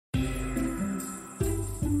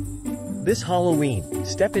This Halloween,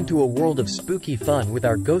 step into a world of spooky fun with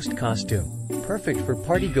our ghost costume, perfect for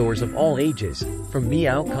partygoers of all ages, from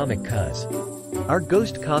Meow Comic Cuz. Our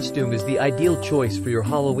ghost costume is the ideal choice for your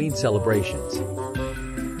Halloween celebrations.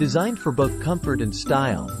 Designed for both comfort and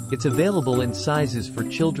style, it's available in sizes for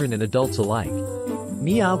children and adults alike.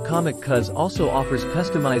 Meow Comic Cuz also offers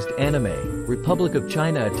customized anime, Republic of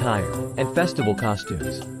China attire, and festival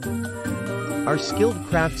costumes. Our skilled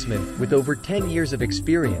craftsmen, with over 10 years of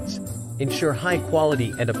experience, ensure high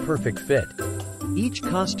quality and a perfect fit. Each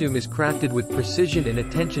costume is crafted with precision and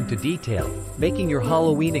attention to detail, making your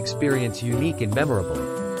Halloween experience unique and memorable.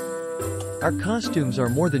 Our costumes are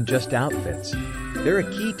more than just outfits. They're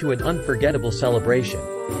a key to an unforgettable celebration.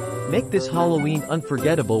 Make this Halloween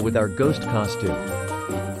unforgettable with our ghost costume.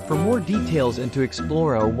 For more details and to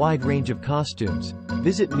explore our wide range of costumes,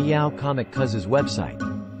 visit Meow Comic Cuz's website.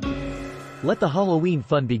 Let the Halloween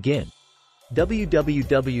fun begin.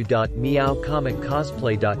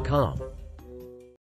 www.meowcomiccosplay.com